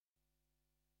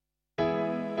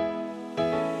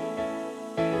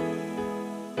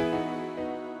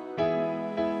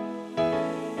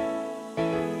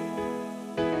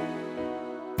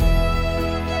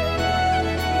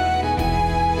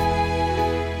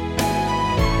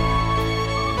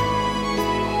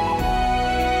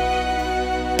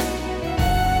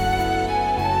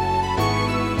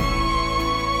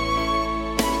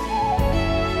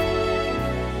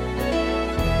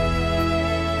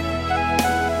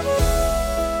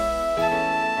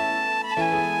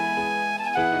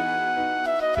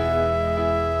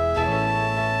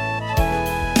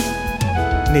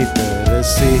නිතර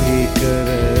සිහි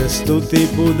කර ස්තුති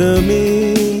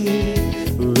පුදමි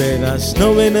වෙනස්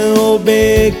නොවන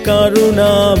ඔබේ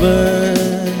කරුණාව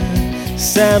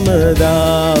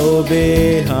සැමදා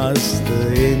ඔබේ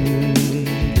හස්තයෙන්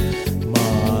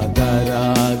මා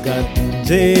දරාගත්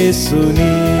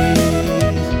ජේසුනි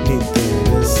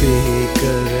නිතර සිහි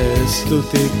කර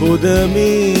ස්තුති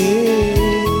පුදමි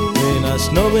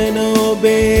වෙනස් නොවන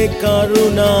ඔබේ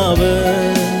කරුණාව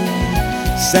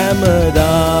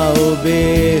සැමදා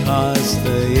ඔබේ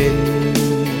හස්තයෙන්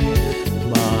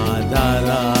මා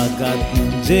දරාගත්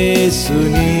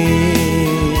ජේසුනි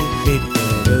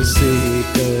නිතර සිහි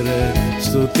කර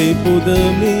ස්තුති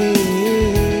පුදමි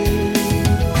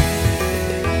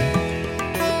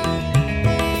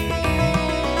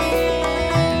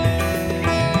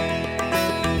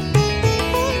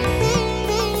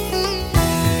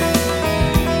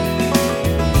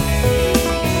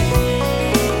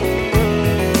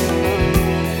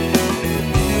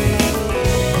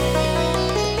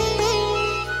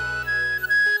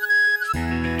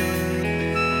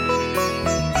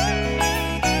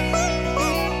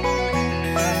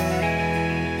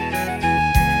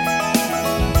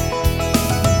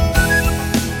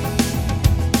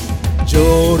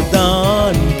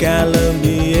ජෝර්දාන්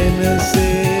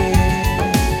කැලඹියනසේ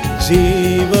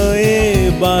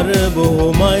ජීවයේ බර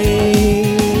බොහොමයි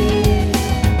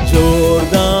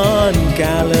ජෝර්දාන්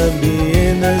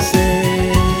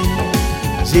කැලඹියනසේ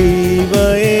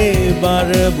ජීවයේ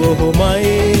බර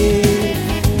බොහොමයි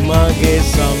මගේ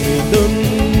සමිඳුන්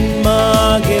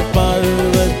මාගේ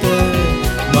පර්වත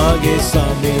මගේ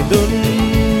සමිඳුන්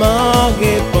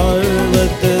මාගේ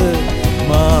පර්වත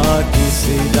මා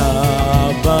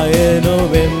කිසිදා බය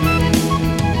නොවෙම්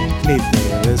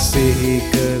නිතර සිහි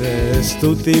කර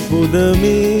ස්තුති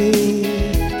පුදමි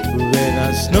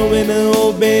වෙනස් නොවන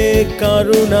ඔබේ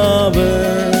කරුණාව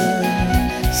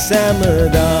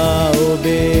සැමදා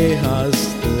ඔබේ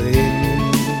හස්තයෙන්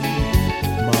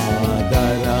මා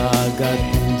දරාගත්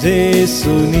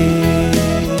ජේසුනි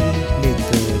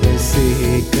නිතර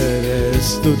සිහි කර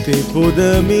ස්තුති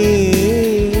පුදමි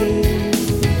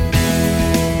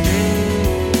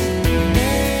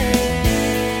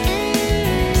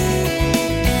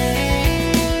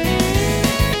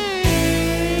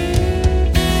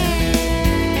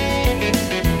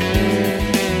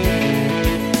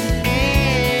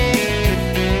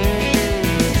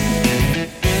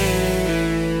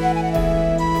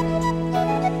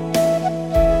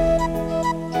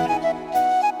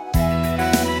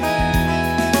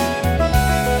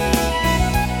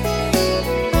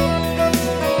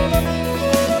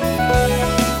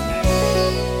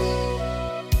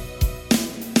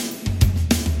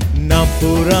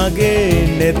පුරගේ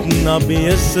නෙත්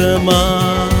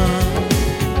නබියසමා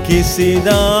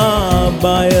කිසිදා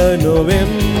බය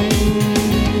නොවෙම්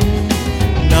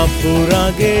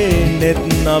නපුරගේ නෙත්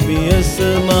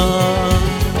නබියසමා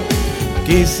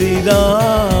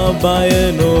කිසිදා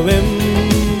බය නොවෙම්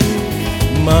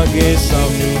මගේ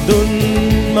සමිඳුන්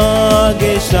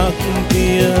මාගේ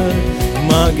ශක්තිය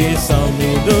මගේ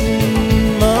සමිඳුන්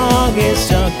මාගේ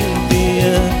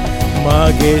ශක්තිය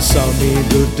මගේ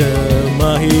සමිඳුට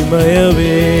මහිමය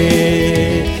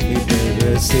වේ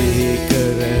නිතර සිහි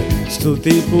කර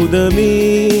ස්තුති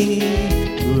පුදමි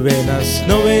වෙනස්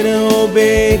නොවන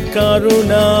ඔබේ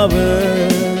කරුණාව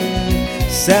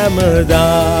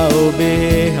සැමදා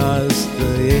ඔබේ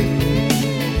හස්තයෙන්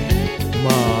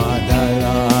මා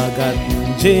දරාගත්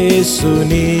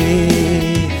ජේසුනි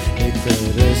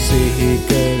නිතර සිහි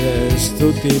කර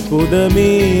ස්තුති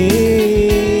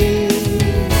පුදමි